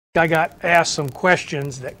I got asked some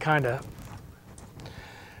questions that kind of,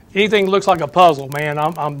 anything looks like a puzzle, man,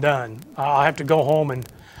 I'm done. I have to go home and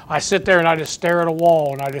I sit there and I just stare at a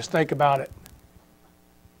wall and I just think about it.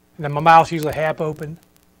 And then my mouth's usually half open.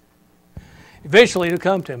 Eventually it'll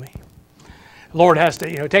come to me. The Lord has to,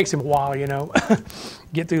 it takes him a while,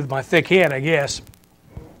 get through my thick head, I guess.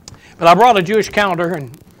 But I brought a Jewish calendar,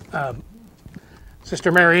 and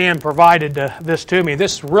Sister Mary Ann provided this to me.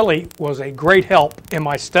 This really was a great help in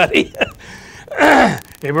my study.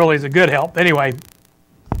 It really is a good help. Anyway,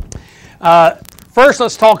 first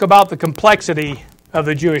let's talk about the complexity of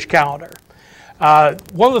the Jewish calendar.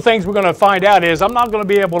 One of the things we're going to find out is I'm not going to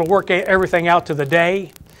be able to work everything out to the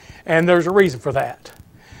day, and there's a reason for that.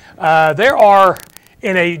 There are,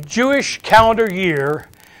 in a Jewish calendar year,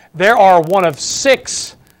 there are one of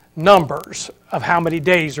 6 numbers of how many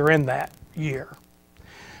days are in that year.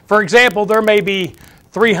 For example, there may be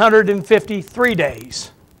 353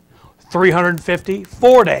 days,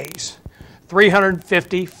 354 days,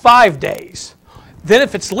 355 days. Then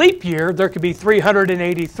if it's leap year, there could be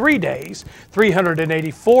 383 days,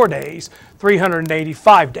 384 days,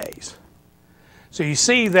 385 days. So you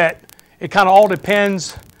see that it kind of all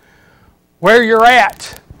depends where you're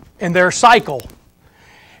at in their cycle.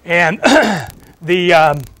 And the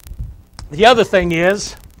other thing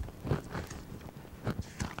is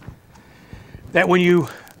that when you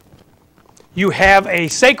have a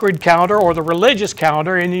sacred calendar or the religious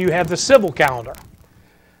calendar, and you have the civil calendar.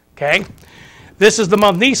 Okay? This is the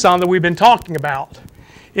month Nisan that we've been talking about.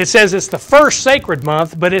 It says it's the first sacred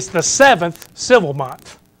month, but it's the 7th civil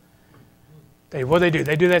month. What do?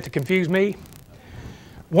 They do that to confuse me.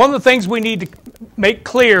 One of the things we need to make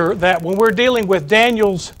clear that when we're dealing with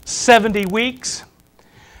Daniel's 70 weeks,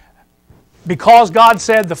 because God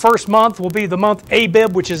said the first month will be the month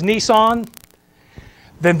Abib, which is Nisan,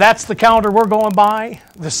 then that's the calendar we're going by,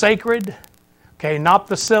 the sacred, okay, not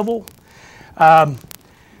the civil. You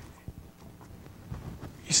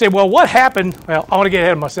say, well, what happened? Well, I want to get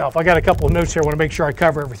ahead of myself. I got a couple of notes here. I want to make sure I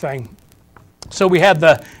cover everything. So we have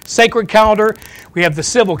the sacred calendar. We have the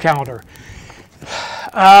civil calendar.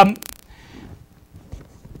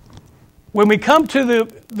 When we come to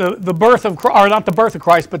the birth of Christ, or not the birth of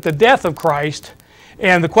Christ, but the death of Christ,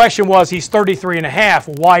 and the question was, he's 33 and a half.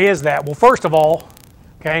 Well, why is that? Well, first of all,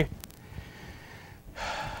 okay,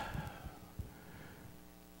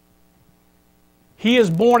 he is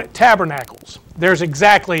born at Tabernacles. There's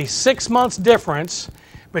exactly 6 months difference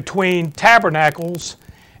between Tabernacles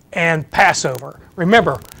and Passover.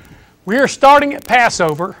 Remember, we are starting at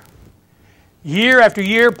Passover, year after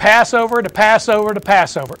year, Passover to Passover to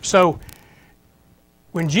Passover. So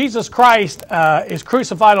when Jesus Christ is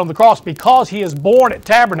crucified on the cross, because he is born at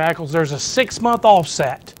Tabernacles, there's a 6-month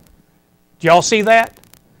offset. Do y'all see that?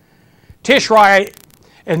 Tishrei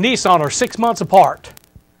and Nisan are 6 months apart.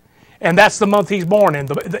 And that's the month he's born in.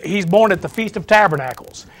 He's born at the Feast of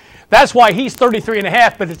Tabernacles. That's why he's 33 and a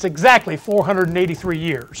half, but it's exactly 483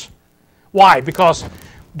 years. Why? Because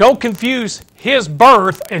don't confuse his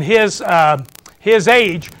birth and his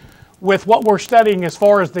age with what we're studying as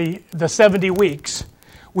far as the 70 weeks.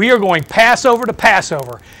 We are going Passover to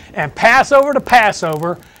Passover. And Passover to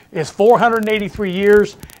Passover is 483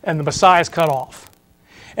 years, and the Messiah is cut off.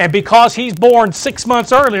 And because he's born 6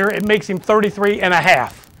 months earlier, it makes him 33 and a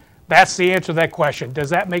half. That's the answer to that question. Does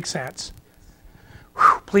that make sense?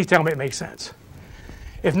 Whew, please tell me it makes sense.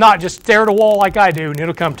 If not, just stare at a wall like I do, and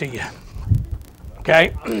it'll come to you.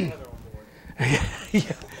 Okay?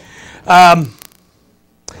 Yeah.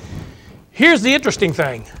 Here's the interesting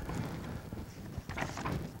thing.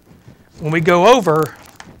 When we go over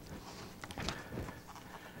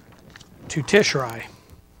to Tishrei,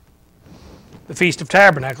 the Feast of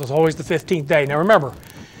Tabernacles is always the 15th day. Now remember,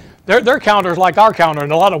 their calendar is like our calendar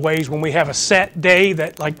in a lot of ways. When we have a set day,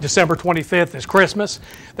 that like December 25th is Christmas,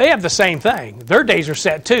 they have the same thing. Their days are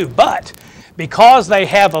set too, but because they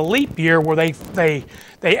have a leap year where they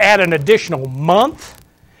add an additional month,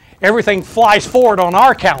 everything flies forward on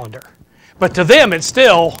our calendar. But to them, it's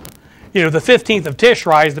still, the 15th of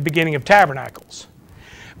Tishrei is the beginning of Tabernacles.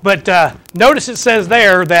 But notice it says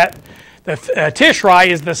there that the Tishrei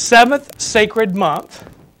is the 7th sacred month,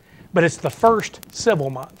 but it's the first civil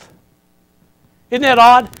month. Isn't that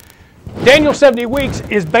odd? Daniel's 70 weeks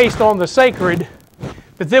is based on the sacred,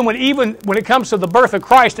 but then when it comes to the birth of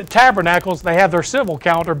Christ at Tabernacles, they have their civil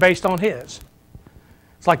calendar based on his.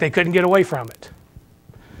 It's like they couldn't get away from it.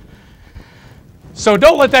 So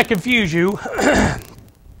don't let that confuse you,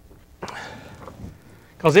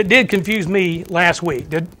 because it did confuse me last week.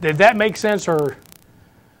 Did that make sense? Or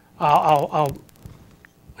all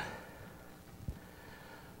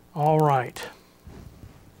right.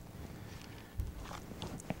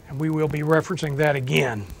 And we will be referencing that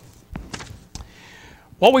again.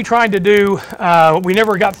 What we tried to do, we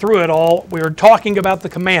never got through it all. We were talking about the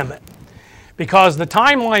commandment. Because the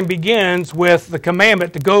timeline begins with the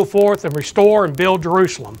commandment to go forth and restore and build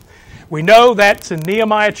Jerusalem. We know that's in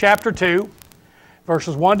Nehemiah chapter 2,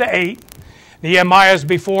 verses 1 to 8. Nehemiah is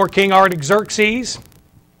before King Artaxerxes.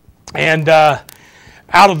 And out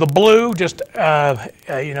of the blue, just,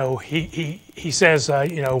 he says,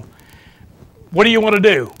 what do you want to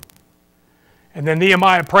do? And then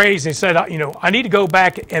Nehemiah prays and he said, I need to go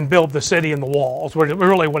back and build the city and the walls.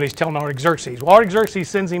 Really what he's telling Artaxerxes. Well, Artaxerxes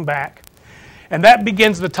sends him back. And that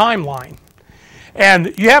begins the timeline.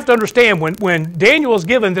 And you have to understand, when Daniel is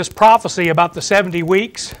given this prophecy about the 70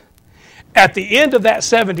 weeks, at the end of that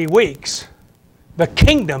 70 weeks, the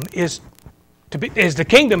kingdom is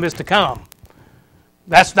to come.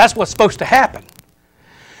 That's what's supposed to happen.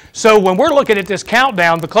 So when we're looking at this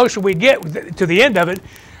countdown, the closer we get to the end of it,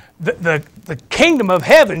 the kingdom of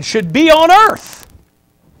heaven should be on earth.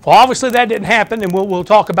 Well, obviously that didn't happen, and we'll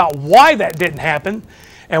talk about why that didn't happen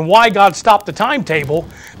and why God stopped the timetable,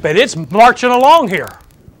 but it's marching along here,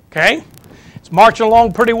 okay? It's marching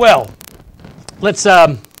along pretty well.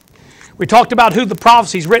 We talked about who the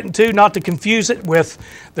prophecy's written to, not to confuse it with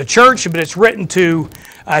the church, but it's written to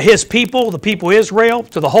his people, the people of Israel,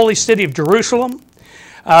 to the holy city of Jerusalem.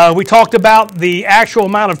 We talked about the actual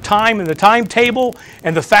amount of time in the timetable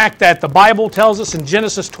and the fact that the Bible tells us in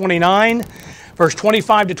Genesis 29, verse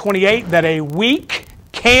 25 to 28, that a week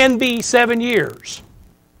can be 7 years.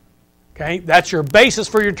 Okay, that's your basis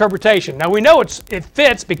for your interpretation. Now we know it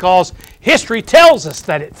fits because history tells us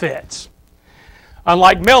that it fits.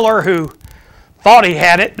 Unlike Miller, who thought he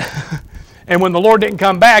had it, and when the Lord didn't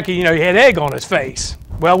come back, he had egg on his face.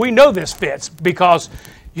 Well, we know this fits because,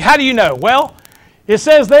 how do you know? Well, it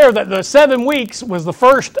says there that the 7 weeks was the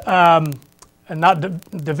first, and not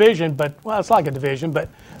division, but, well, it's like a division, but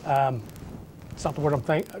it's not the word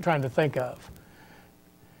I'm trying to think of.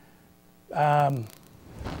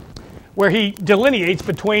 Where he delineates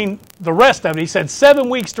between the rest of it. He said 7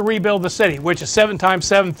 weeks to rebuild the city, which is 7 times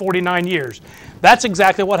 7, 49 years. That's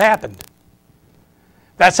exactly what happened.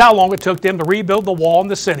 That's how long it took them to rebuild the wall in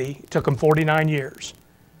the city. It took them 49 years.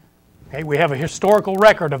 Okay, we have a historical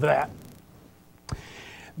record of that.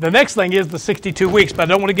 The next thing is the 62 weeks, but I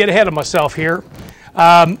don't want to get ahead of myself here.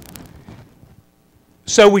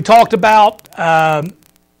 So we talked about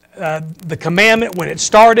the commandment when it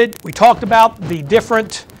started. We talked about the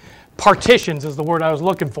different partitions is the word I was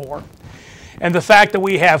looking for. And the fact that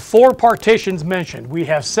we have 4 partitions mentioned. We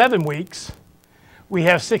have 7 weeks. We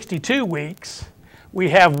have 62 weeks. We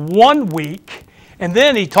have 1 week. And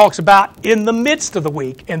then he talks about in the midst of the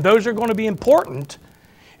week. And those are going to be important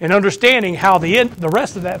in understanding how the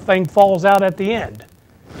rest of that thing falls out at the end.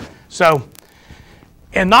 So,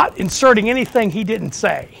 and not inserting anything he didn't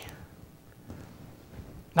say.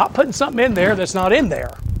 Not putting something in there that's not in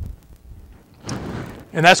there.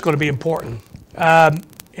 And that's going to be important.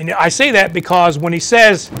 And I say that because when he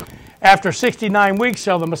says, after 69 weeks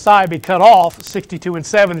shall the Messiah be cut off, 62 and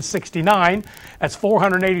 7 is 69, that's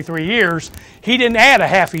 483 years, he didn't add a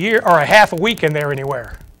half a year or a half a week in there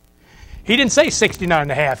anywhere. He didn't say 69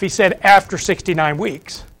 and a half. He said after 69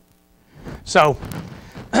 weeks. So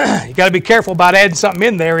you got to be careful about adding something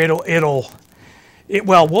in there.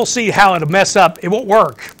 Well, we'll see how it'll mess up. It won't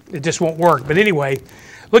work. It just won't work. But anyway,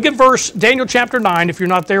 look at Daniel chapter 9 if you're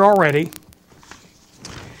not there already.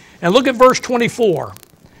 And look at verse 24.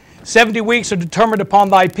 70 weeks are determined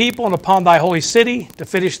upon thy people and upon thy holy city to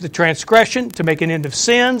finish the transgression, to make an end of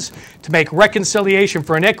sins, to make reconciliation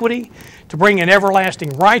for iniquity, to bring in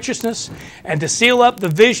everlasting righteousness, and to seal up the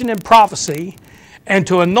vision and prophecy, and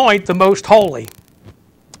to anoint the most holy.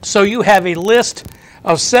 So you have a list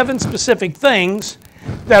of 7 specific things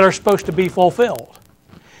that are supposed to be fulfilled.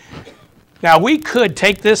 Now we could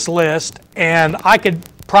take this list and I could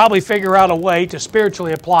probably figure out a way to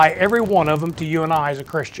spiritually apply every one of them to you and I as a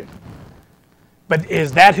Christian. But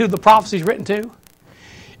is that who the prophecy is written to?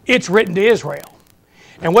 It's written to Israel.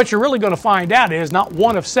 And what you're really going to find out is not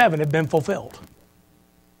 1 of 7 have been fulfilled.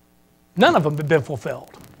 None of them have been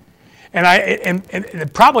fulfilled.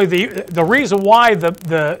 And probably the reason why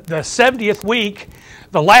the 70th week,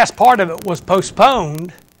 the last part of it was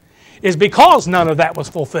postponed, is because none of that was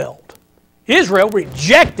fulfilled. Israel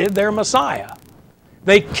rejected their Messiah.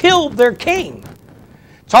 They killed their king.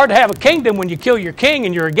 It's hard to have a kingdom when you kill your king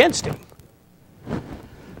and you're against him.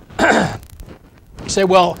 You say,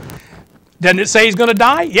 well, doesn't it say he's going to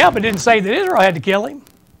die? Yeah, but it didn't say that Israel had to kill him.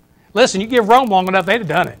 Listen, you give Rome long enough, they'd have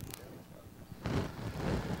done it.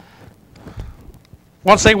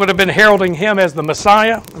 Once they would have been heralding him as the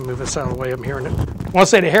Messiah. Let me move this out of the way, I'm hearing it.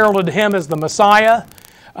 Once they'd heralded him as the Messiah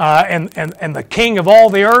and the king of all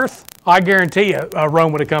the earth, I guarantee you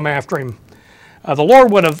Rome would have come after him. The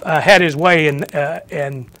Lord would have had his way,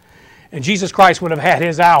 and Jesus Christ would have had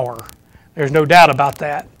his hour. There's no doubt about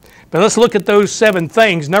that. But let's look at those 7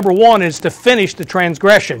 things. Number 1 is to finish the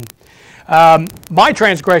transgression. My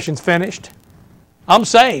transgression's finished. I'm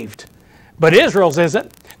saved. But Israel's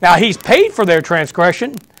isn't. Now, he's paid for their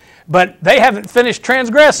transgression, but they haven't finished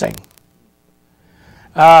transgressing.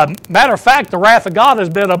 Matter of fact, the wrath of God has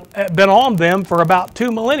been on them for about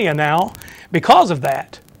 2 millennia now because of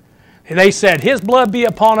that. They said, His blood be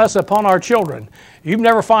upon us, upon our children. You'd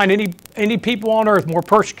never find any people on earth more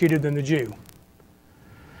persecuted than the Jew.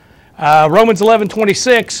 Romans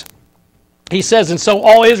 11:26, he says, and so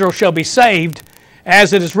all Israel shall be saved,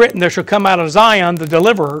 as it is written, there shall come out of Zion the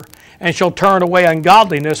deliverer, and shall turn away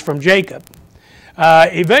ungodliness from Jacob.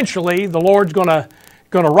 Eventually, the Lord's going to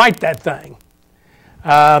right that thing.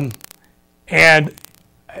 And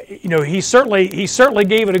you know, he certainly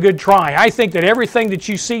gave it a good try. I think that everything that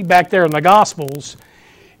you see back there in the Gospels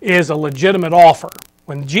is a legitimate offer.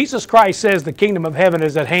 When Jesus Christ says the kingdom of heaven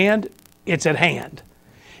is at hand, it's at hand.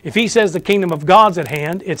 If he says the kingdom of God's at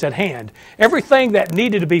hand, it's at hand. Everything that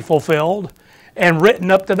needed to be fulfilled and written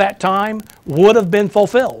up to that time would have been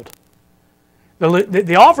fulfilled.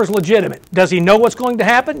 The offer is legitimate. Does he know what's going to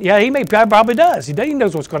happen? Yeah, he probably does. He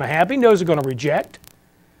knows what's going to happen. He knows he's going to reject.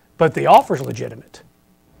 But the offer is legitimate.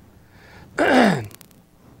 You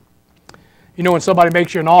know, when somebody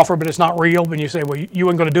makes you an offer but it's not real, and you say, well, you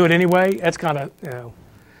weren't going to do it anyway, that's kind of, you know.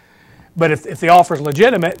 But if the offer is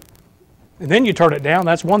legitimate, and then you turn it down,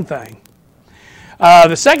 that's one thing.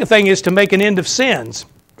 The second thing is to make an end of sins.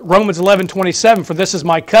 Romans 11:27, for this is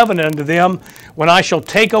my covenant unto them when I shall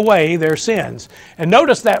take away their sins. And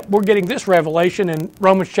notice that we're getting this revelation in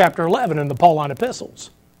Romans chapter 11 in the Pauline epistles.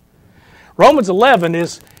 Romans 11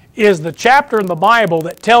 is the chapter in the Bible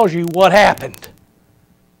that tells you what happened.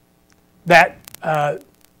 That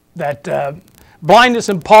blindness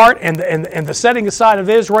in part and the setting aside of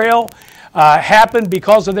Israel happened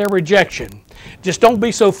because of their rejection. Just don't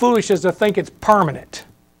be so foolish as to think it's permanent.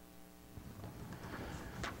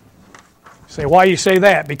 Say, why you say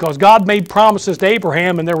that? Because God made promises to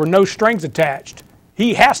Abraham and there were no strings attached.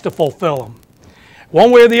 He has to fulfill them.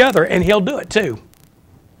 One way or the other, and he'll do it too.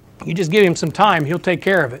 You just give him some time, he'll take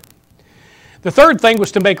care of it. The third thing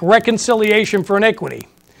was to make reconciliation for iniquity.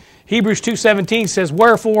 Hebrews 2:17 says,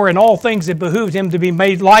 wherefore in all things it behooved him to be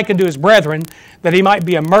made like unto his brethren, that he might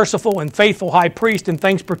be a merciful and faithful high priest in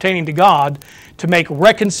things pertaining to God, to make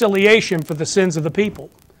reconciliation for the sins of the people.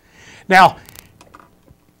 Now,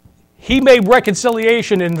 he made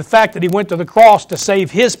reconciliation in the fact that he went to the cross to save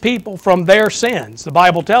his people from their sins. The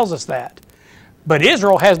Bible tells us that. But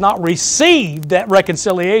Israel has not received that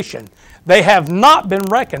reconciliation. They have not been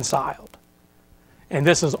reconciled. And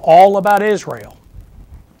this is all about Israel.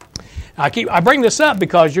 I bring this up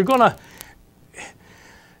because you're going to...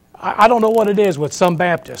 I don't know what it is with some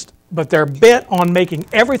Baptists, but they're bent on making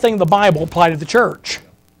everything in the Bible apply to the church.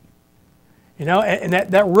 You know, and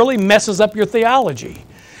that really messes up your theology.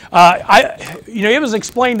 It was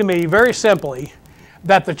explained to me very simply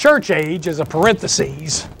that the church age is a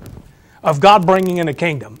parenthesis of God bringing in a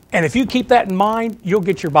kingdom. And if you keep that in mind, you'll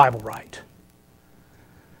get your Bible right.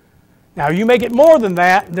 Now, you make it more than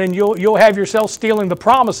that, then you'll have yourself stealing the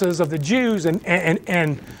promises of the Jews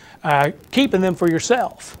and keeping them for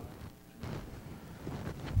yourself.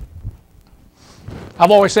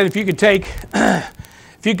 I've always said if you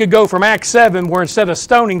could go from Acts 7, where instead of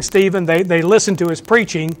stoning Stephen, they listened to his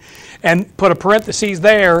preaching, and put a parenthesis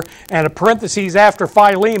there and a parenthesis after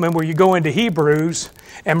Philemon, where you go into Hebrews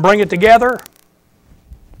and bring it together,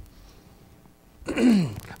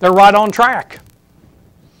 they're right on track.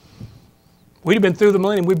 We'd have been through the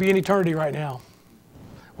millennium, we'd be in eternity right now.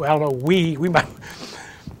 Well, I don't know, we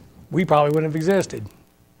probably wouldn't have existed.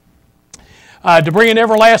 To bring in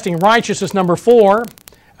everlasting righteousness, number 4,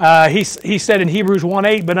 he said in Hebrews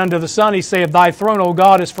 1:8, but unto the Son he saith, thy throne, O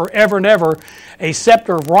God, is forever and ever. A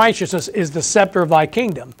scepter of righteousness is the scepter of thy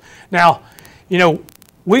kingdom. Now, you know,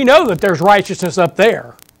 we know that there's righteousness up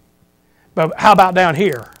there. But how about down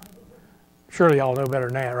here? Surely y'all know better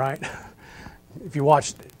than that, right? If you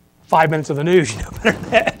watch 5 minutes of the news, you know better than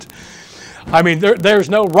that. I mean, there's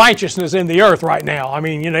no righteousness in the earth right now. I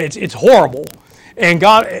mean, you know, it's horrible.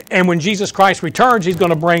 And when Jesus Christ returns, he's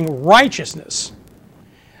going to bring righteousness.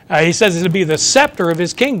 He says it'll be the scepter of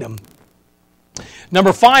his kingdom.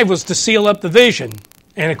 Number 5 was to seal up the vision.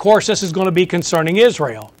 And of course, this is going to be concerning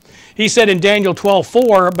Israel. He said in Daniel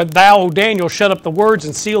 12:4, but thou, O Daniel, shut up the words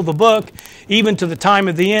and seal the book, even to the time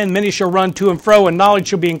of the end. Many shall run to and fro, and knowledge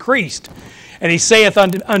shall be increased. And he saith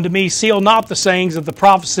unto me, seal not the sayings of the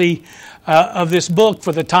prophecy of this book,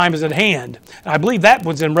 for the time is at hand. And I believe that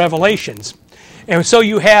was in Revelations. And so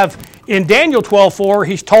you have, in Daniel 12:4,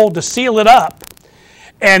 he's told to seal it up.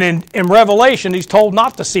 And in Revelation, he's told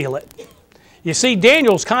not to seal it. You see,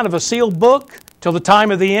 Daniel's kind of a sealed book till the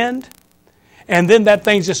time of the end. And then that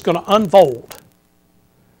thing's just going to unfold.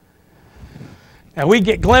 Now we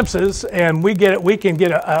get glimpses, and we can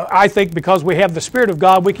get I think because we have the Spirit of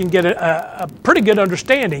God, we can get a pretty good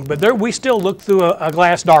understanding. But we still look through a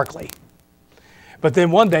glass darkly. But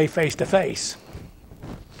then one day, face to face.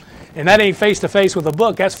 And that ain't face to face with a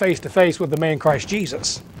book. That's face to face with the man Christ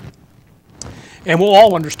Jesus. And we'll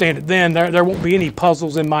all understand it then. There won't be any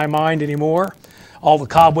puzzles in my mind anymore. All the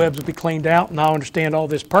cobwebs will be cleaned out, and I'll understand all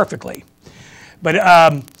this perfectly.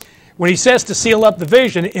 But when he says to seal up the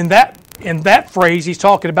vision, in that phrase, he's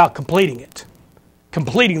talking about completing it,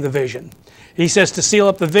 completing the vision. He says to seal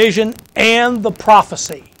up the vision and the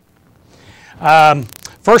prophecy. 1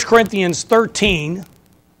 Corinthians 13,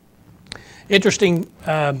 interesting,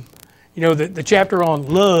 the chapter on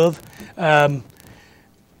love.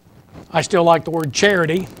 I still like the word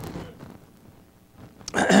charity.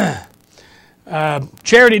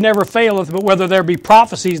 Charity never faileth, but whether there be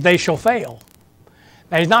prophecies, they shall fail.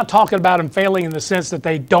 Now, he's not talking about them failing in the sense that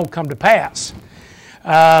they don't come to pass.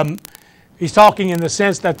 He's talking in the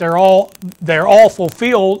sense that they're all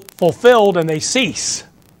fulfilled and they cease.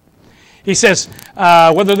 He says,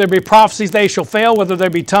 whether there be prophecies, they shall fail. Whether there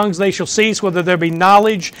be tongues, they shall cease. Whether there be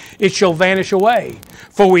knowledge, it shall vanish away.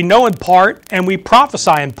 For we know in part, and we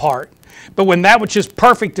prophesy in part. But when that which is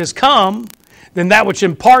perfect is come, then that which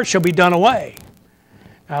in part shall be done away.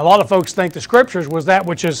 Now, a lot of folks think the Scriptures was that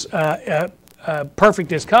which is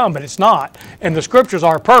perfect is come, but it's not. And the Scriptures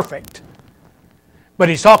are perfect. But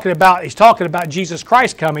he's talking about Jesus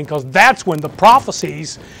Christ coming, because that's when the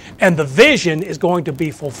prophecies and the vision is going to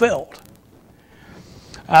be fulfilled.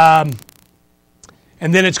 And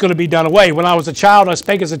then it's going to be done away. When I was a child, I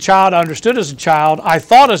spake as a child, I understood as a child, I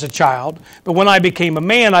thought as a child, but when I became a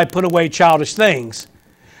man, I put away childish things.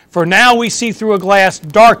 For now we see through a glass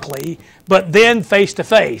darkly, but then face to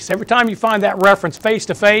face. Every time you find that reference face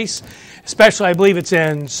to face, especially I believe it's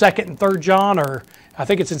in 2nd and 3rd John, or I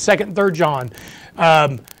think it's in 2nd and 3rd John,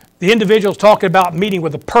 the individual's talking about meeting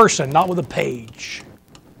with a person, not with a page.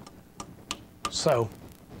 So,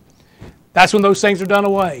 that's when those things are done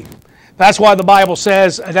away. That's why the Bible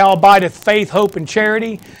says, now abideth faith, hope, and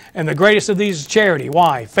charity, and the greatest of these is charity.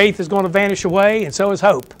 Why? Faith is going to vanish away, and so is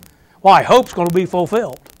hope. Why? Hope's going to be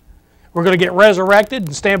fulfilled. We're going to get resurrected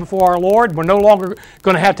and stand before our Lord. We're no longer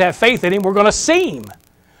going to have faith in Him. We're going to see Him.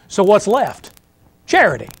 So what's left?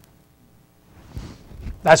 Charity.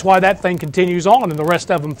 That's why that thing continues on and the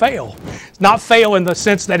rest of them fail. It's not fail in the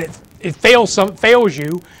sense that it fails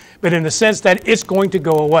you, but in the sense that it's going to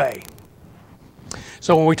go away.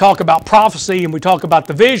 So when we talk about prophecy and we talk about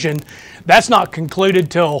the vision, that's not concluded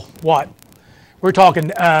till what? We're talking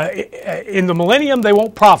in the millennium, they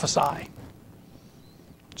won't prophesy.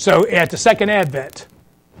 So at the second advent,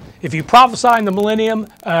 if you prophesy in the millennium,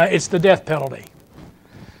 it's the death penalty.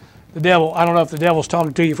 The devil, I don't know if the devil's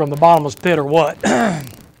talking to you from the bottomless pit or what.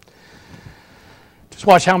 Just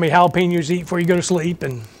watch how many jalapenos you eat before you go to sleep,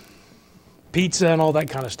 and pizza and all that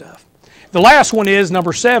kind of stuff. The last one is,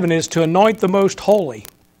 number 7, is to anoint the most holy.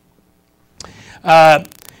 I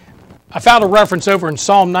found a reference over in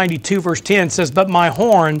Psalm 92, verse 10. It says, but my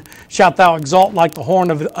horn shalt thou exalt like the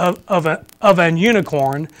horn of an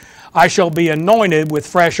unicorn. I shall be anointed with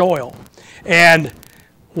fresh oil. And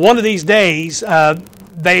one of these days,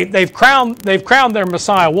 they've crowned their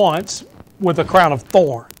Messiah once with a crown of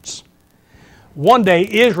thorns. One day,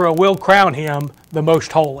 Israel will crown him the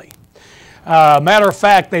most holy. Matter of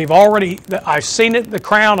fact, I've seen it, the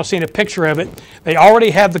crown, I've seen a picture of it. They already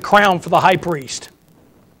have the crown for the high priest.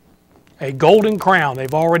 A golden crown,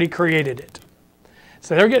 they've already created it.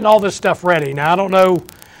 So they're getting all this stuff ready. Now, I don't know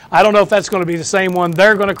if that's going to be the same one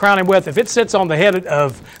they're going to crown him with. If it sits on the head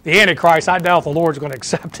of the Antichrist, I doubt the Lord's going to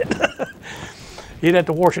accept it. He'd have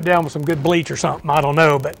to wash it down with some good bleach or something. I don't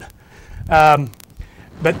know. But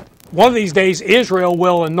one of these days, Israel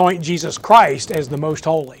will anoint Jesus Christ as the most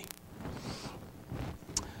holy.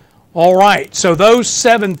 All right, so those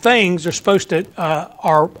 7 things are supposed to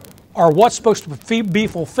are what's supposed to be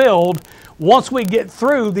fulfilled once we get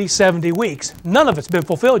through these 70 weeks. None of it's been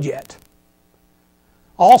fulfilled yet.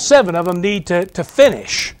 All 7 of them need to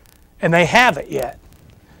finish, and they haven't yet.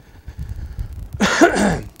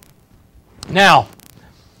 Now,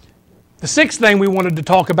 The sixth thing we wanted to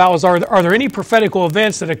talk about was, are there any prophetical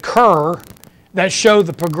events that occur that show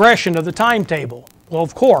the progression of the timetable? Well,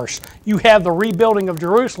 of course, you have the rebuilding of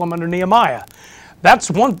Jerusalem under Nehemiah.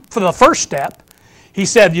 That's one for the first step. He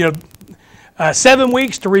said, 7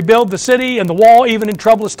 weeks to rebuild the city and the wall, even in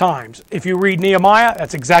troublous times. If you read Nehemiah,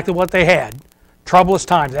 that's exactly what they had. Troublous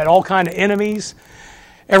times. They had all kinds of enemies.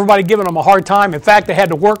 Everybody giving them a hard time. In fact, they had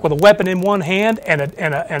to work with a weapon in one hand and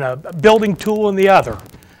a building tool in the other.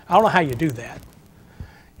 I don't know how you do that,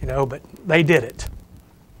 but they did it.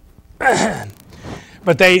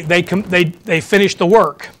 But they finished the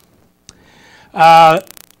work.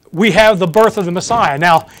 We have the birth of the Messiah.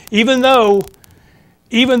 Now, even though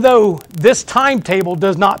this timetable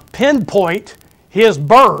does not pinpoint his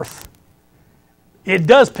birth, it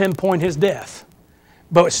does pinpoint his death.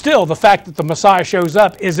 But still, the fact that the Messiah shows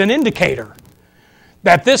up is an indicator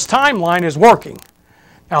that this timeline is working.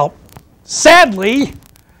 Now, sadly,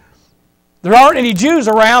 there aren't any Jews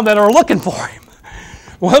around that are looking for him.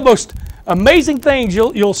 One of the most amazing things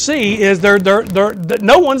you'll see is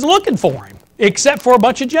no one's looking for him except for a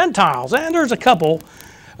bunch of Gentiles. And there's a couple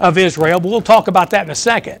of Israel, but we'll talk about that in a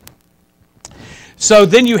second. So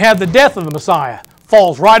then you have the death of the Messiah.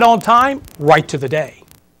 Falls right on time, right to the day.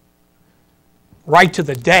 Right to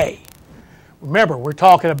the day. Remember, we're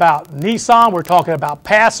talking about Nisan, we're talking about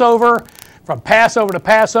Passover. From Passover to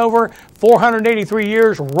Passover, 483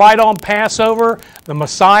 years, right on Passover, the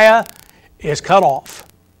Messiah is cut off.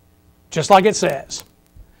 Just like it says.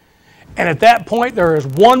 And at that point, there is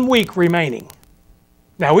 1 week remaining.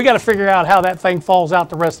 Now, we got to figure out how that thing falls out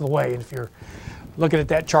the rest of the way. And if you're looking at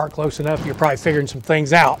that chart close enough, you're probably figuring some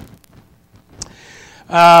things out.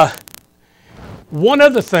 One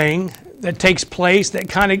other thing that takes place that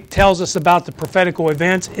kind of tells us about the prophetical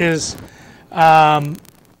events is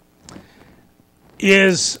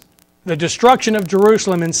the destruction of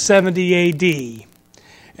Jerusalem in 70 A.D.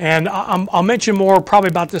 And I'll mention more probably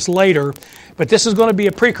about this later, but this is going to be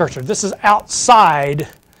a precursor. This is outside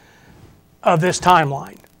of this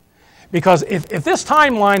timeline. Because if this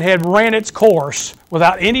timeline had ran its course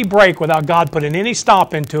without any break, without God putting any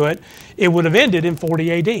stop into it, it would have ended in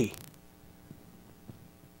 40 A.D.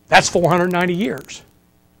 That's 490 years.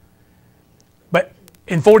 But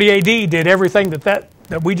in 40 A.D., did everything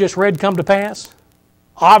that we just read come to pass?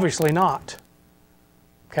 Obviously not.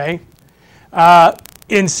 Okay?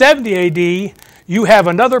 In 70 A.D., you have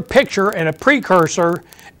another picture and a precursor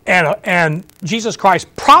and Jesus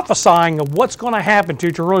Christ prophesying of what's going to happen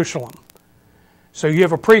to Jerusalem. So you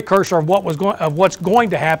have a precursor of what's going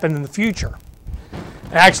to happen in the future.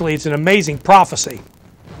 Actually, it's an amazing prophecy.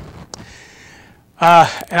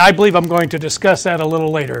 And I believe I'm going to discuss that a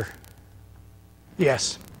little later.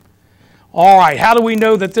 Yes. All right, how do we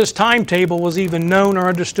know that this timetable was even known or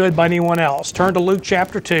understood by anyone else? Turn to Luke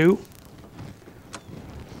chapter 2.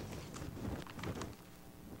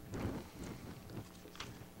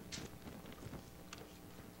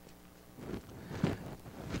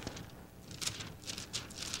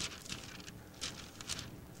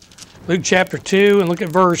 Luke chapter 2, and look at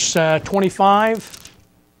verse 25.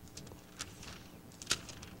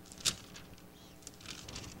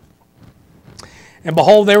 And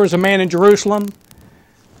behold, there was a man in Jerusalem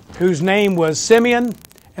whose name was Simeon,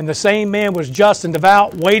 and the same man was just and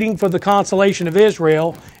devout, waiting for the consolation of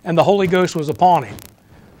Israel, and the Holy Ghost was upon him.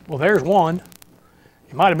 Well, there's one.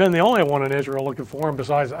 He might have been the only one in Israel looking for him,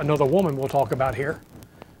 besides another woman we'll talk about here.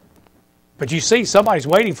 But you see, somebody's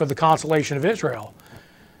waiting for the consolation of Israel.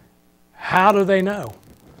 How do they know?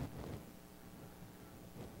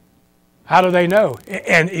 How do they know?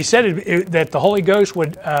 And he said that the Holy Ghost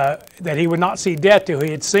would, that he would not see death till he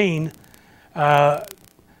had seen the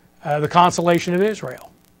consolation of Israel.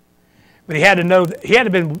 But he had to know, he had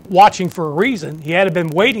to have been watching for a reason. He had to have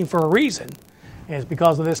been waiting for a reason. And it's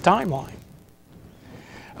because of this timeline.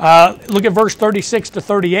 Look at verse 36 to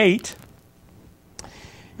 38.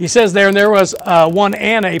 He says there, and there was one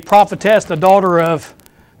Anna, a prophetess, the daughter of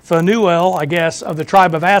Phanuel, I guess, of the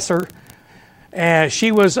tribe of Aser. And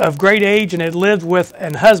she was of great age and had lived with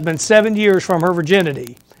an husband 7 years from her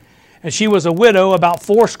virginity. And she was a widow about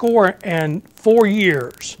 84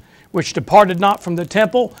 years, which departed not from the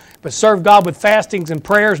temple, but served God with fastings and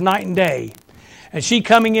prayers night and day. And she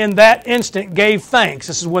coming in that instant gave thanks.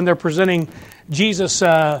 This is when they're presenting Jesus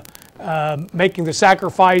making the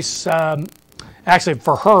sacrifice, actually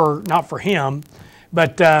for her, not for him.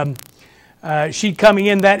 But she coming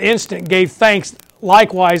in that instant gave thanks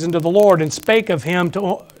likewise unto the Lord, and spake of him to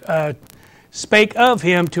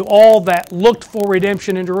all that looked for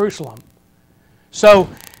redemption in Jerusalem. So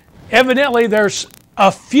evidently there's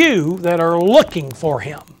a few that are looking for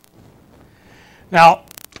him. Now,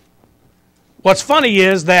 What's funny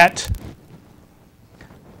is that,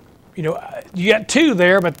 you got two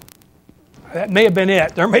there, but that may have been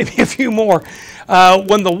it. There may be a few more.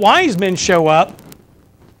 When the wise men show up,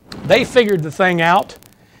 they figured the thing out.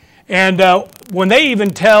 And when they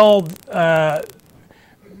even tell the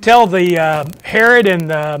Herod and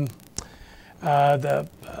the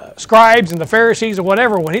scribes and the Pharisees or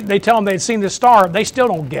whatever, when they tell them they'd seen this star, they still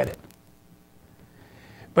don't get it.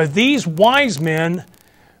 But these wise men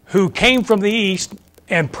who came from the east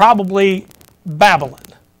and probably Babylon.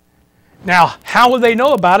 Now, how would they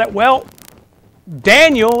know about it? Well,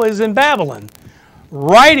 Daniel is in Babylon,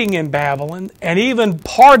 writing in Babylon, and even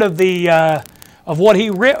part of the of what he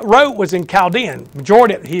wrote was in Chaldean.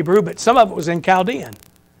 Majority of Hebrew, but some of it was in Chaldean.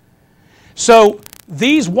 So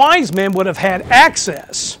these wise men would have had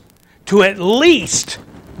access to at least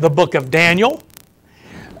the book of Daniel.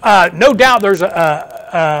 No doubt there's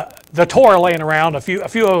the Torah laying around, a few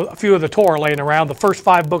of the Torah laying around, the first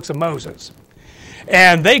 5 books of Moses,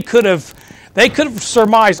 and they could have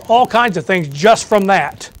surmised all kinds of things just from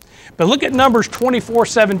that. But look at Numbers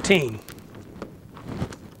 24:17.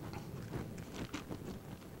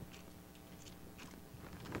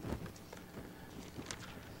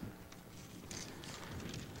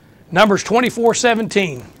 Numbers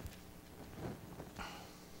 24:17.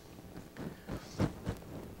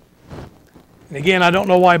 And again, I don't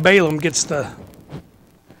know why Balaam gets to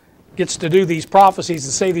do these prophecies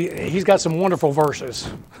and say he's got some wonderful verses.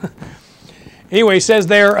 Anyway, it says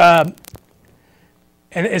there, and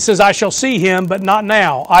it says, I shall see him, but not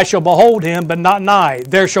now. I shall behold him, but not nigh.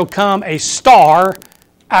 There shall come a star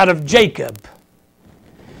out of Jacob,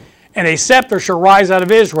 and a scepter shall rise out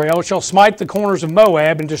of Israel, shall smite the corners of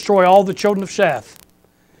Moab, and destroy all the children of Sheth.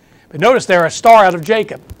 But notice there, a star out of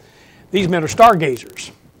Jacob. These men are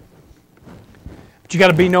stargazers. But you got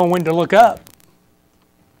to be knowing when to look up.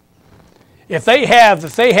 If they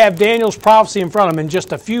have Daniel's prophecy in front of them in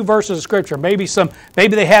just a few verses of Scripture, maybe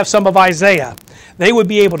they have some of Isaiah, they would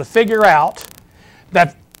be able to figure out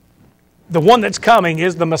that the one that's coming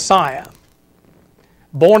is the Messiah,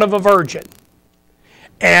 born of a virgin,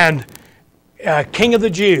 and King of the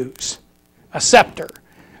Jews, a scepter,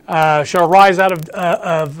 shall rise out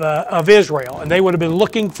of Israel. And they would have been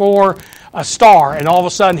looking for a star, and all of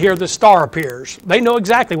a sudden here the star appears. They know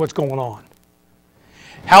exactly what's going on.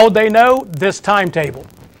 How would they know? This timetable.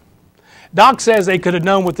 Doc says they could have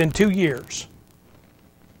known within 2 years.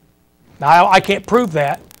 Now, I can't prove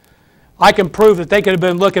that. I can prove that they could have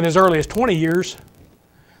been looking as early as 20 years.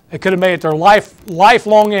 They could have made it their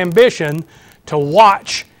lifelong ambition to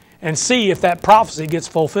watch and see if that prophecy gets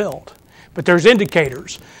fulfilled. But there's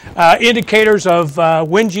indicators. Indicators of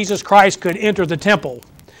when Jesus Christ could enter the temple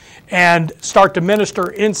and start to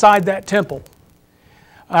minister inside that temple.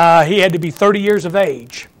 He had to be 30 years of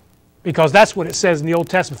age, because that's what it says in the Old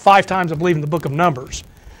Testament 5 times, I believe, in the book of Numbers.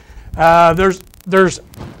 There's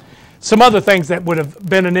some other things that would have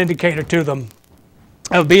been an indicator to them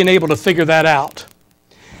of being able to figure that out.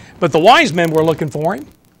 But the wise men were looking for him.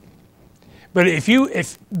 But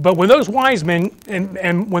but when those wise men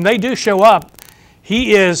and when they do show up,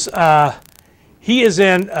 he is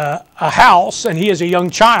in a house, and he is a young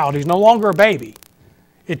child. He's no longer a baby.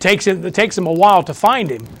 It takes him a while to find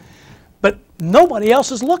him, but nobody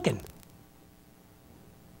else is looking.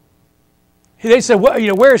 They said, well,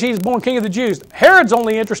 where is he? He's born King of the Jews. Herod's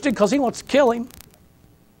only interested because he wants to kill him.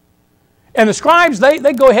 And the scribes,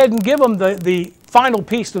 they go ahead and give him the final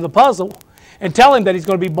piece to the puzzle and tell him that he's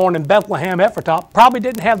going to be born in Bethlehem Ephratah. Probably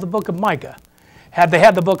didn't have the book of Micah. Had they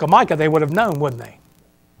had the book of Micah, they would have known, wouldn't they?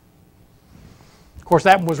 Of course,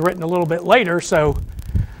 that one was written a little bit later, so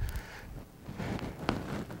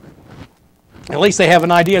at least they have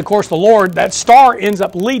an idea. Of course, the Lord, that star ends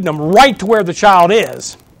up leading them right to where the child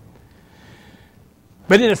is.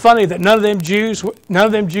 But isn't it funny that none of them Jews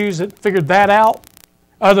that figured that out,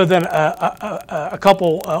 other than a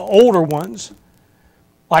couple older ones,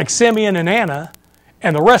 like Simeon and Anna,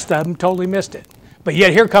 and the rest of them totally missed it. But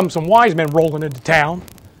yet here comes some wise men rolling into town,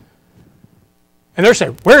 and they're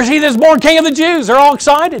saying, where is he that's born King of the Jews? They're all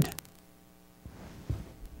excited.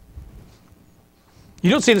 You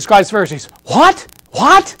don't see the scribes and Pharisees, what?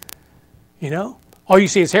 What? All you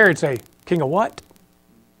see is Herod say, king of what?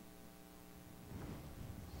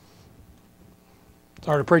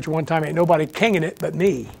 I heard a preacher one time, ain't nobody kinging it but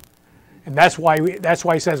me. And that's why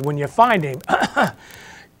he says, when you find him,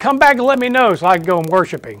 come back and let me know so I can go and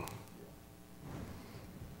worship him.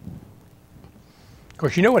 Of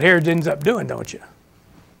course, you know what Herod ends up doing, don't you?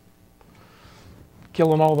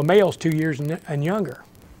 Killing all the males 2 years and younger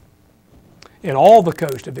in all the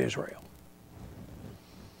coast of Israel.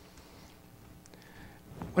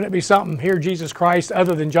 Wouldn't it be something here, Jesus Christ,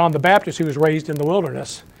 other than John the Baptist, who was raised in the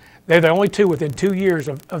wilderness? They're the only two within 2 years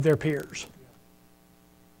of their peers.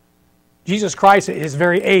 Jesus Christ, at his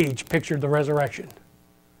very age, pictured the resurrection.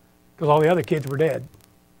 Because all the other kids were dead.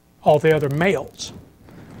 All the other males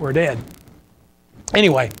were dead.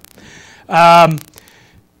 Anyway, then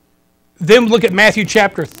look at Matthew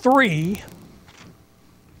chapter 3.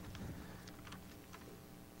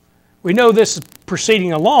 We know this is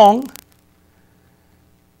proceeding along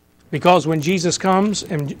because when Jesus comes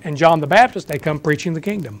and John the Baptist, they come preaching the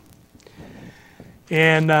kingdom.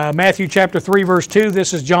 In Matthew chapter 3, verse 2,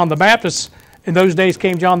 this is John the Baptist. In those days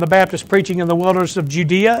came John the Baptist preaching in the wilderness of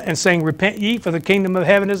Judea and saying, "Repent ye, for the kingdom of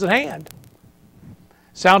heaven is at hand."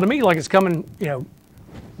 Sound to me like it's coming,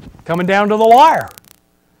 coming down to the wire.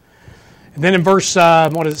 And then in verse,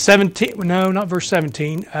 17? No, not verse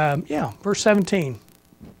 17. Verse 17.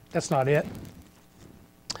 That's not it.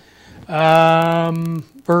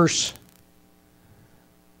 Verse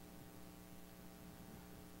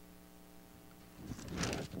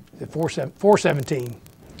 4:17.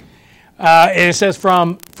 And it says,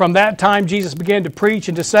 from that time Jesus began to preach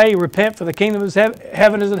and to say, "Repent, for the kingdom of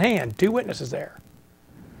heaven is at hand." 2 witnesses there.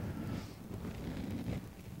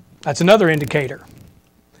 That's another indicator.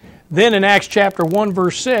 Then in Acts chapter 1,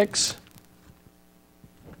 verse 6,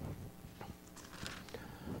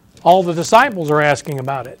 all the disciples are asking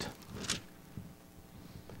about it.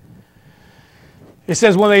 It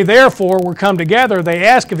says, "When they therefore were come together, they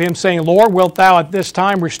asked of him, saying, Lord, wilt thou at this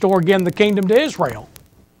time restore again the kingdom to Israel?"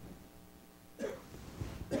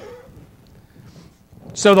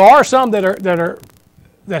 So there are some that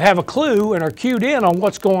have a clue and are cued in on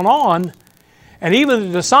what's going on, and even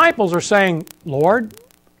the disciples are saying, "Lord,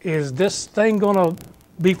 is this thing going to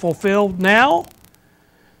be fulfilled now?"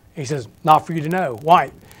 He says, "Not for you to know."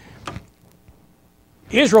 Why?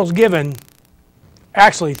 Israel's given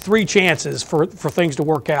actually 3 chances for things to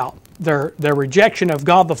work out. Their rejection of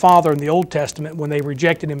God the Father in the Old Testament, when they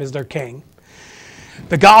rejected him as their king.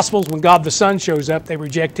 The Gospels, when God the Son shows up, they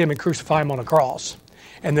reject him and crucify him on a cross.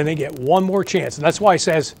 And then they get one more chance. And that's why he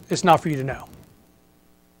says, it's not for you to know.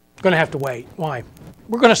 Going to have to wait. Why?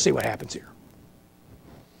 We're going to see what happens here.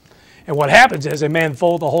 And what happens is a man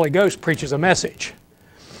full of the Holy Ghost preaches a message.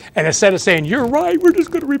 And instead of saying, "You're right, we're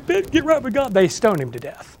just going to repent, get right with God," they stone him to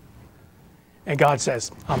death. And God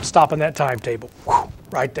says, "I'm stopping that timetable."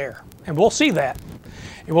 Right there. And we'll see that.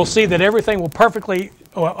 And we'll see that everything will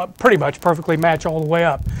pretty much perfectly match all the way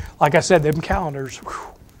up. Like I said, them calendars.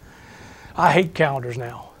 I hate calendars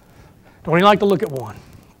now. Don't even like to look at one.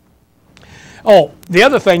 Oh, the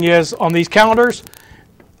other thing is, on these calendars,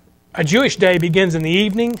 a Jewish day begins in the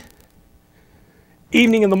evening.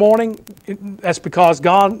 Evening in the morning, that's because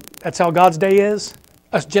that's how God's day is.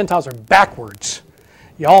 Us Gentiles are backwards.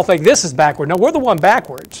 You all think this is backward. No, we're the one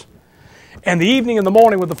backwards. And the evening and the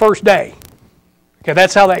morning were the first day. Okay,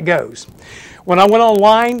 that's how that goes. When I went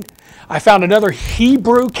online, I found another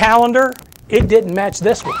Hebrew calendar. It didn't match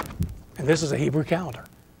this one. And this is a Hebrew calendar.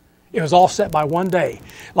 It was all set by one day.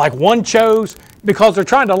 Like one chose, because they're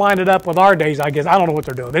trying to line it up with our days, I guess. I don't know what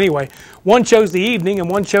they're doing. But anyway, one chose the evening and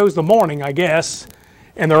one chose the morning, I guess.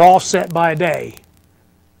 And they're all set by a day.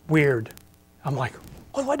 Weird. I'm like,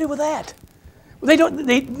 what do I do with that?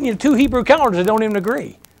 Well, two Hebrew calendars that don't even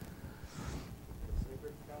agree.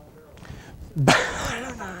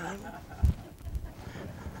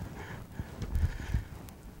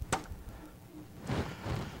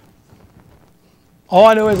 All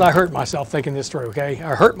I know is I hurt myself thinking this through, okay?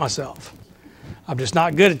 I hurt myself. I'm just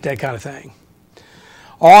not good at that kind of thing.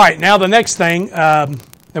 All right, now the next thing that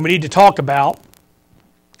we need to talk about,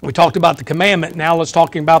 we talked about the commandment. Now let's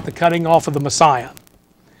talk about the cutting off of the Messiah.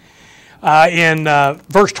 In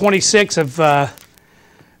verse 26 of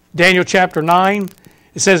Daniel chapter 9,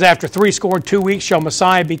 it says, "After 62 weeks shall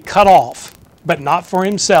Messiah be cut off, but not for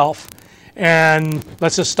himself." And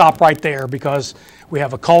let's just stop right there because we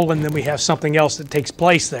have a colon, then we have something else that takes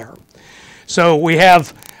place there. So we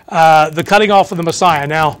have the cutting off of the Messiah.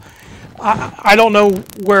 Now, I don't know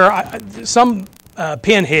where some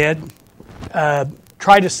pinhead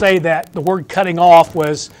tried to say that the word cutting off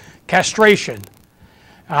was castration.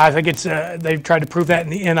 I think it's they've tried to prove that in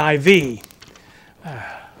the NIV.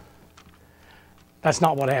 That's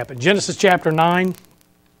not what happened. Genesis chapter 9.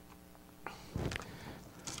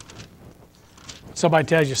 Somebody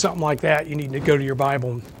tells you something like that, you need to go to your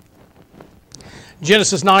Bible.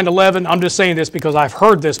 Genesis 9:11, I'm just saying this because I've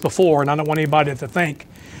heard this before and I don't want anybody to think.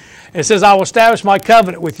 It says, "I will establish my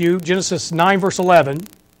covenant with you," Genesis 9 verse 11.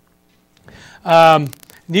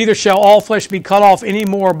 "Neither shall all flesh be cut off any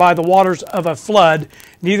more by the waters of a flood,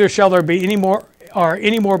 neither shall there be any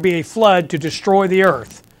more be a flood to destroy the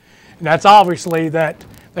earth." And that's obviously that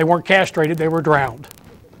they weren't castrated, they were drowned.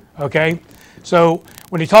 Okay? So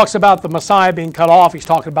when he talks about the Messiah being cut off, he's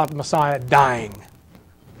talking about the Messiah dying.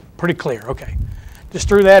 Pretty clear. Okay. Just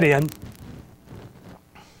threw that in.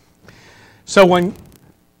 So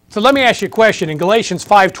let me ask you a question. In Galatians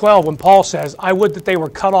 5:12, when Paul says, I would that they were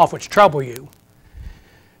cut off which trouble you.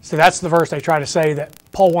 So that's the verse they try to say that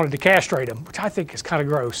Paul wanted to castrate them, which I think is kind of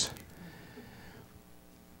gross.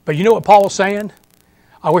 But you know what Paul was saying?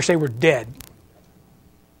 I wish they were dead.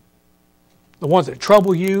 The ones that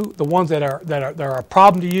trouble you, the ones that are a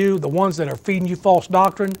problem to you, the ones that are feeding you false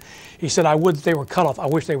doctrine. He said, I would that they were cut off. I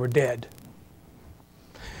wish they were dead.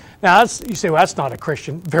 Now, you say, well, that's not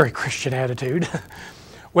a very Christian attitude.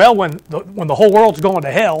 Well, when the whole world's going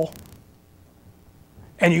to hell,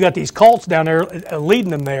 and you got these cults down there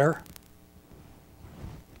leading them there,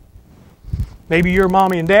 maybe your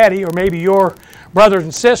mommy and daddy, or maybe your brothers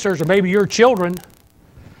and sisters, or maybe your children,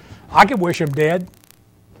 I could wish them dead.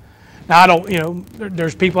 Now, I don't,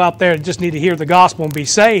 there's people out there that just need to hear the gospel and be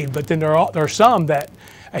saved, but then there are some that,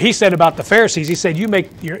 he said about the Pharisees, he said, you make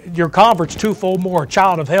your converts twofold more a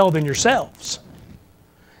child of hell than yourselves.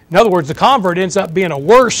 In other words, the convert ends up being a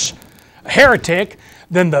worse heretic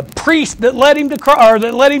than the priest that led him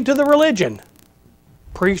to the religion.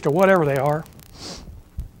 Priest or whatever they are.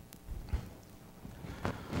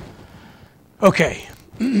 Okay,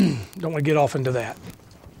 don't want to get off into that.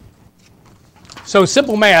 So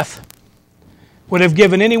simple math would have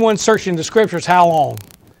given anyone searching the scriptures how long?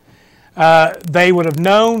 They would have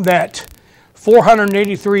known that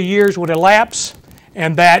 483 years would elapse,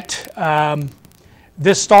 and that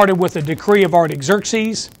this started with a decree of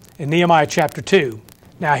Artaxerxes in Nehemiah chapter 2.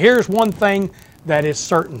 Now here's one thing that is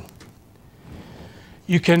certain.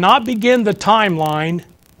 You cannot begin the timeline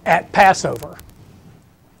at Passover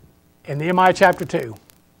in Nehemiah chapter 2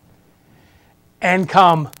 and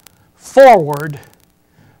come forward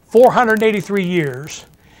 483 years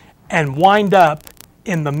and wind up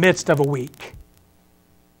in the midst of a week.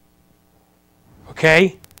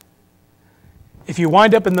 Okay? If you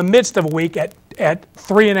wind up in the midst of a week at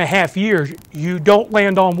 3.5 years, you don't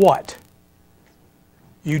land on what?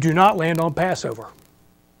 You do not land on Passover.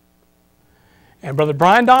 And Brother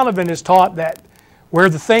Brian Donovan has taught that where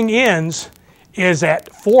the thing ends is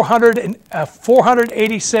at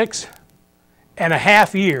 486 and a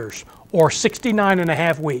half years, or 69 and a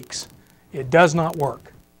half weeks. It does not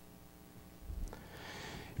work.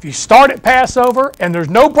 If you start at Passover and there's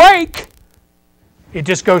no break, it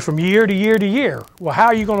just goes from year to year to year. Well, how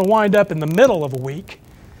are you going to wind up in the middle of a week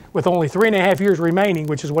with only 3.5 years remaining,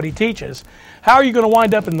 which is what he teaches? How are you going to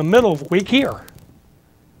wind up in the middle of a week here?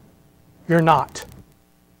 You're not.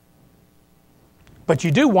 But you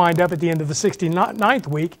do wind up at the end of the 69th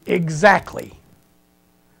week exactly.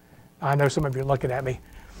 I know some of you are looking at me.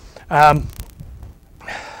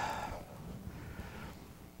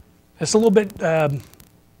 It's a little bit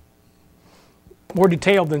more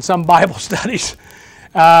detailed than some Bible studies.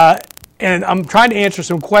 And I'm trying to answer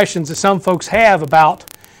some questions that some folks have about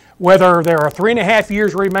whether there are 3.5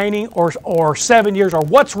 years remaining or 7 years, or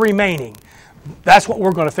what's remaining. That's what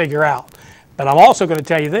we're going to figure out. But I'm also going to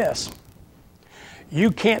tell you this.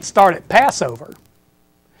 You can't start at Passover,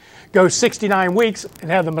 go 69 weeks, and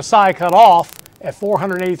have the Messiah cut off at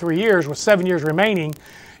 483 years with 7 years remaining.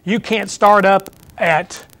 You can't start up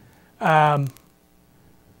at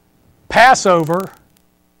Passover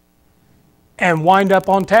and wind up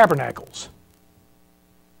on Tabernacles.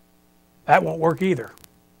 That won't work either.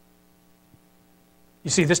 You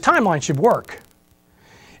see, this timeline should work.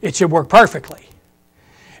 It should work perfectly.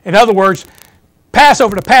 In other words,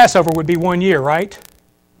 Passover to Passover would be 1 year, right?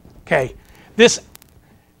 Okay.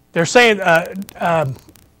 They're saying,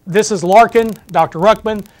 this is Larkin, Dr.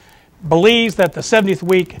 Ruckman, believes that the 70th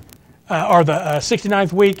week, or the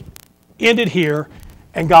 69th week ended here,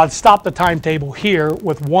 and God stopped the timetable here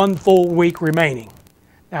with 1 full week remaining.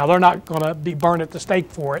 Now, they're not going to be burned at the stake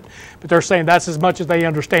for it, but they're saying that's as much as they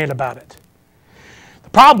understand about it. The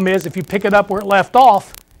problem is, if you pick it up where it left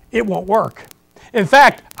off, it won't work. In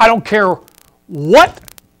fact, I don't care what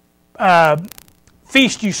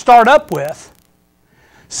feast you start up with,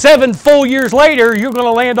 7 full years later, you're going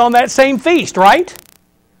to land on that same feast, right?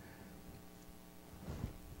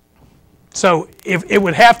 So if it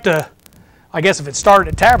would have to, I guess if it started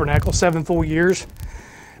at Tabernacle, 7 full years,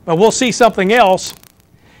 but we'll see something else.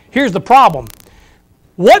 Here's the problem.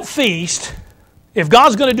 What feast, if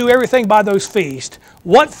God's going to do everything by those feasts,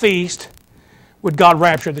 what feast would God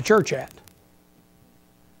rapture the church at?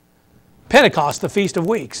 Pentecost, the Feast of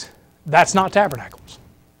Weeks. That's not Tabernacles.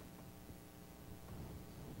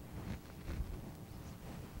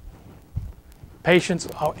 Patience,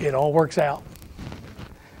 it all works out.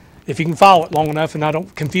 If you can follow it long enough and I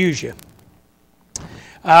don't confuse you.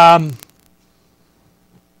 Let's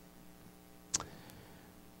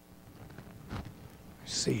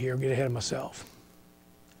see here, get ahead of myself.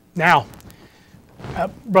 Now,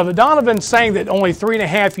 Brother Donovan's saying that only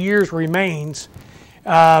 3.5 years remains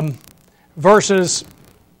versus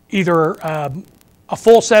either a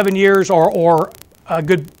full 7 years or a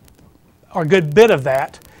good bit of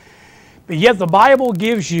that. But yet the Bible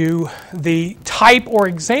gives you the type or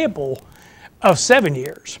example of 7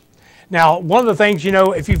 years. Now, one of the things, you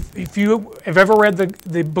know, if you have ever read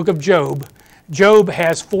the book of Job, Job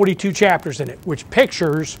has 42 chapters in it, which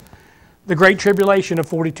pictures the Great Tribulation of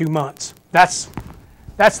 42 months. That's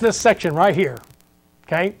this section right here,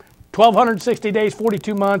 okay? 1,260 days,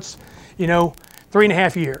 42 months, you know,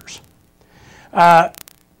 3.5 years.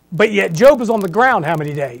 But yet Job is on the ground how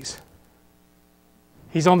many days?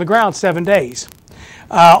 He's on the ground 7 days.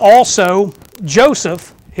 Also,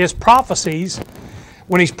 Joseph, his prophecies,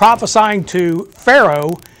 when he's prophesying to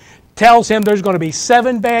Pharaoh, tells him there's going to be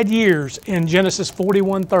 7 bad years in Genesis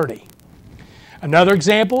 41:30. Another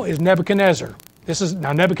example is Nebuchadnezzar.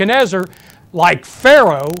 Now Nebuchadnezzar, like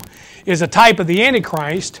Pharaoh, is a type of the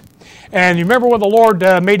Antichrist. And you remember when the Lord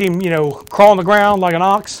made him, you know, crawl on the ground like an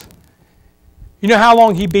ox? You know how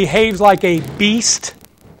long he behaves like a beast?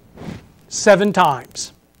 7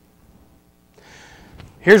 times.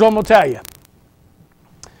 Here's what I'm going to tell you.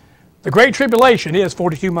 The Great Tribulation is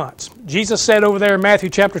 42 months. Jesus said over there in Matthew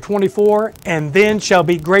chapter 24, and then shall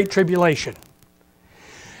be great tribulation.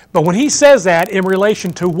 But when he says that in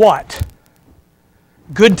relation to what?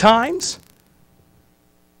 Good times?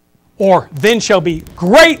 Or then shall be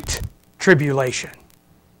great tribulation.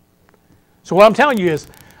 So what I'm telling you is,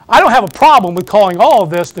 I don't have a problem with calling all of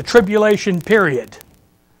this the tribulation period.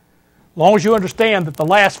 As long as you understand that the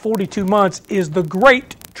last 42 months is the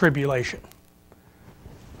great tribulation.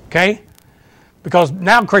 Okay? Because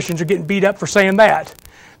now Christians are getting beat up for saying that.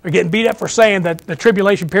 They're getting beat up for saying that the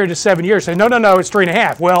tribulation period is 7 years. Say, no, it's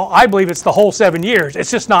 3.5. Well, I believe it's the whole 7 years.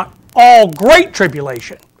 It's just not all great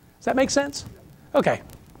tribulation. Does that make sense? Okay.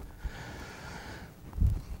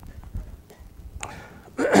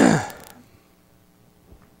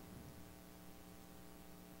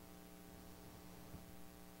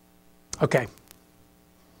 Okay.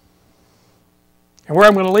 And where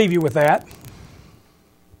I'm going to leave you with that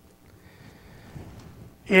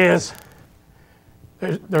is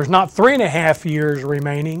there's not 3.5 years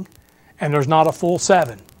remaining, and there's not a full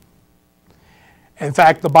 7. In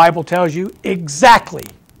fact, the Bible tells you exactly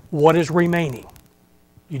what is remaining.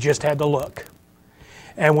 You just had to look.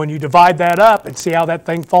 And when you divide that up and see how that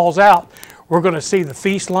thing falls out, we're going to see the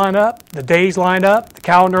feast line up, the days line up, the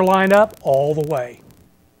calendar line up, all the way.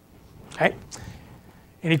 Okay?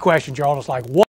 Any questions? You're all just like, what?